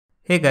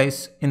Hey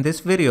guys, in this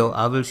video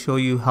I will show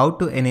you how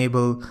to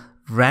enable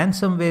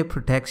ransomware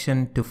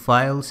protection to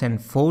files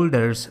and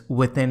folders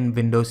within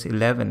Windows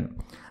 11.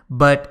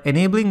 But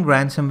enabling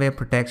ransomware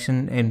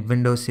protection in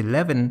Windows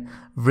 11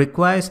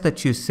 requires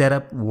that you set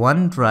up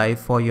OneDrive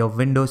for your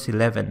Windows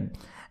 11.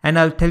 And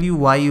I'll tell you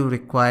why you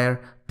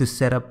require to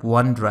set up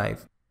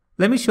OneDrive.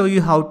 Let me show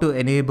you how to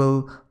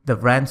enable the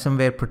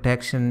ransomware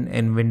protection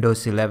in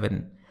Windows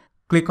 11.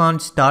 Click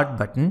on Start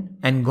button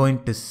and go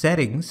into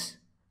Settings.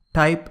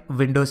 Type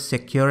Windows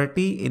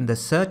Security in the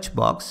search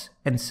box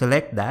and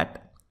select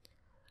that.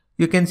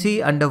 You can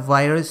see under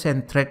Virus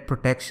and Threat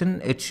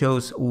Protection, it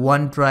shows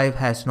OneDrive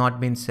has not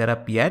been set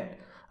up yet.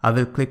 I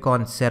will click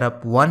on Set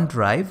up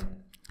OneDrive.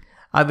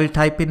 I will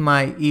type in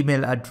my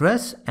email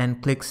address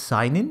and click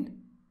Sign in.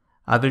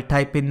 I will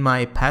type in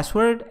my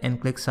password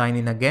and click Sign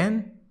in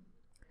again.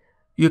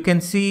 You can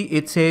see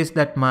it says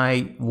that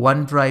my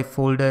OneDrive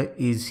folder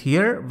is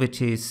here,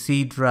 which is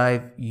C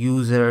drive,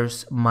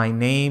 users, my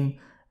name,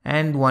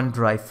 and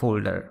OneDrive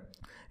folder.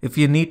 If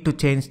you need to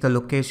change the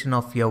location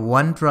of your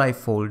OneDrive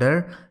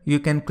folder, you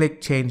can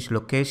click Change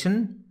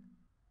Location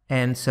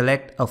and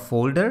select a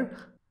folder.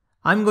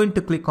 I'm going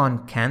to click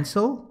on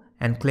Cancel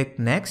and click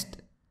Next.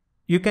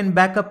 You can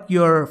back up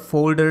your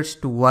folders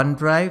to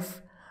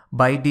OneDrive.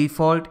 By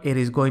default, it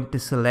is going to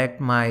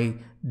select my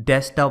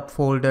desktop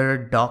folder,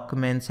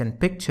 documents, and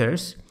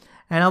pictures.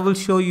 And I will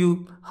show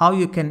you how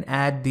you can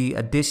add the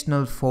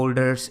additional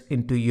folders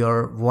into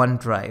your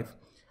OneDrive.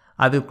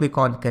 I will click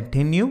on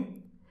Continue.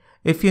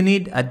 If you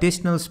need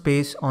additional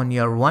space on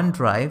your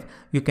OneDrive,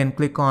 you can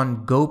click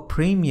on Go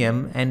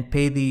Premium and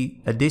pay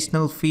the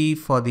additional fee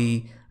for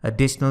the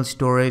additional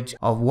storage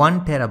of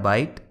 1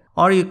 terabyte,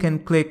 or you can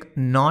click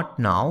Not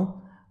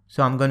Now.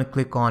 So I'm going to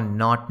click on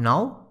Not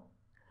Now.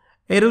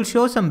 It will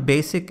show some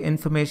basic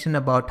information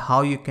about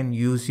how you can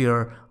use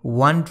your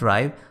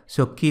OneDrive,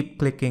 so keep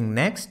clicking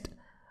Next.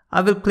 I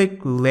will click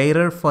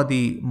Later for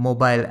the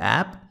mobile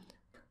app.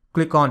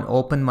 Click on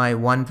Open My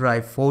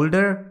OneDrive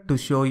folder to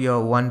show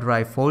your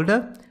OneDrive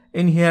folder.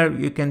 In here,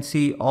 you can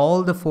see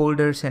all the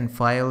folders and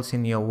files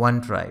in your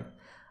OneDrive.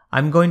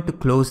 I'm going to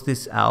close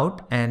this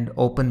out and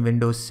open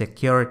Windows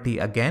Security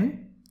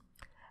again.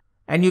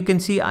 And you can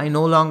see I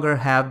no longer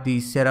have the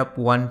Setup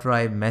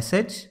OneDrive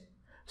message.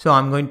 So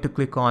I'm going to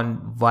click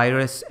on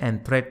Virus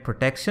and Threat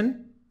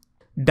Protection.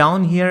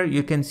 Down here,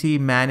 you can see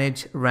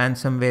Manage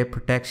Ransomware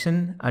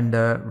Protection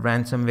under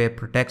Ransomware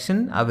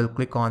Protection. I will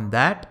click on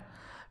that.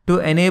 To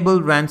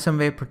enable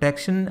ransomware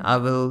protection, I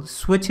will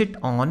switch it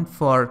on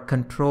for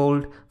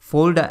controlled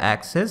folder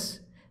access.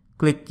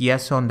 Click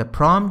Yes on the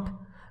prompt.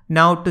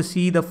 Now to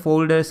see the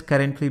folders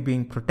currently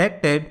being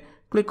protected,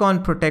 click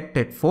on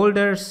Protected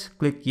Folders,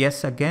 click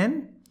Yes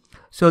again.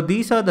 So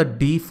these are the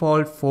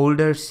default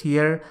folders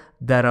here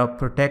that are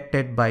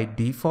protected by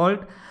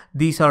default.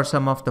 These are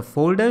some of the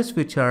folders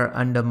which are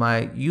under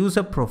my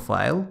user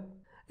profile.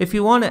 If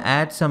you want to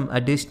add some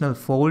additional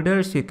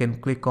folders, you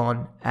can click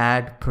on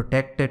Add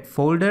Protected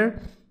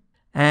Folder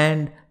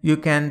and you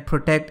can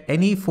protect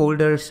any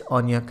folders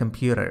on your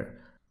computer.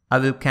 I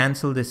will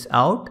cancel this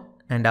out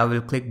and I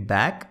will click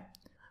Back.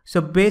 So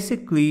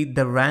basically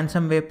the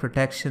ransomware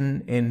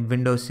protection in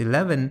Windows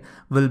 11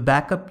 will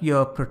back up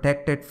your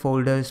protected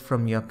folders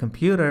from your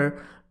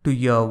computer to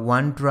your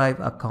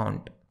OneDrive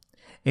account.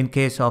 In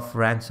case of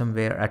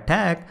ransomware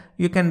attack,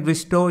 you can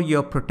restore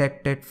your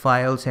protected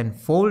files and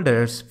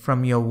folders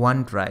from your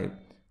OneDrive.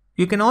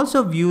 You can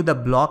also view the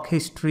block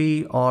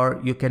history, or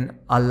you can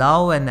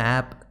allow an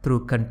app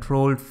through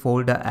controlled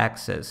folder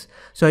access.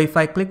 So if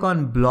I click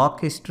on block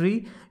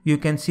history, you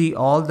can see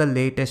all the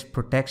latest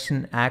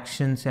protection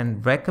actions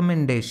and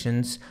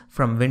recommendations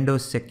from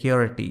Windows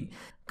Security.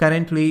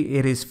 Currently,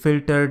 it is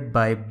filtered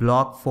by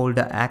block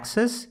folder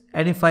access.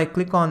 And if I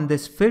click on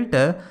this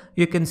filter,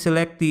 you can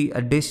select the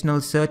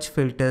additional search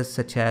filters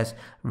such as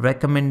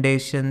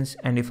recommendations.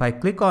 And if I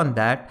click on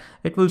that,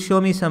 it will show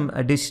me some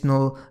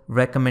additional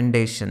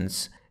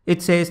recommendations.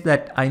 It says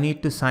that I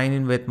need to sign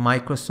in with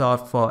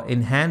Microsoft for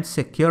enhanced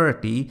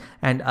security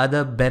and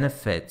other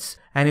benefits.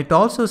 And it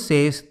also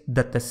says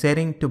that the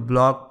setting to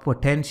block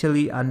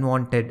potentially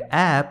unwanted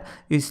app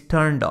is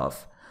turned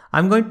off.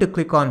 I'm going to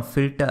click on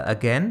Filter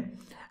again.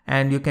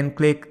 And you can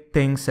click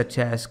things such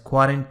as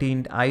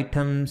quarantined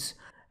items,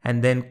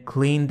 and then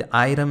cleaned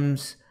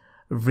items,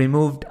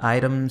 removed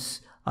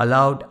items,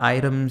 allowed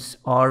items,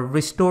 or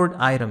restored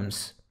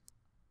items.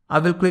 I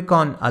will click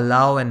on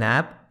Allow an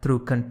app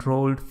through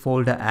controlled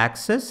folder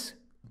access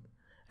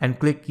and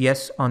click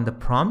Yes on the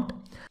prompt.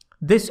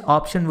 This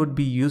option would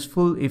be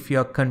useful if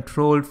your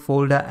controlled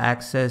folder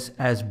access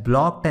has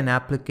blocked an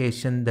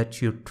application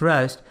that you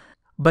trust,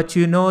 but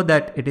you know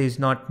that it is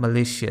not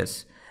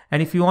malicious.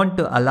 And if you want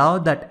to allow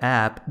that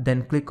app,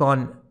 then click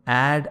on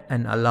Add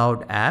an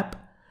Allowed App.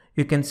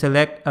 You can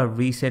select a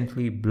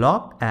recently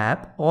blocked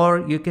app, or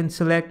you can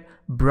select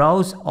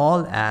Browse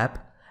All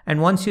App.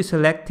 And once you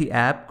select the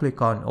app,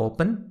 click on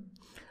Open.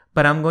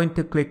 But I'm going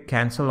to click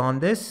Cancel on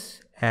this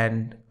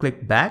and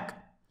click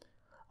Back.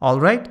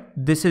 Alright,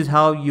 this is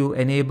how you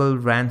enable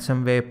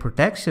ransomware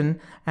protection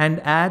and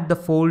add the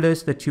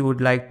folders that you would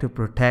like to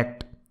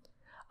protect.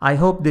 I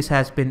hope this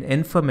has been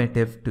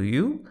informative to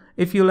you.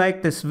 If you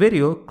like this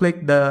video,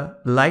 click the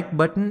like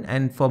button,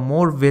 and for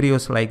more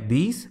videos like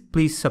these,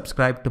 please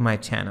subscribe to my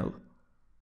channel.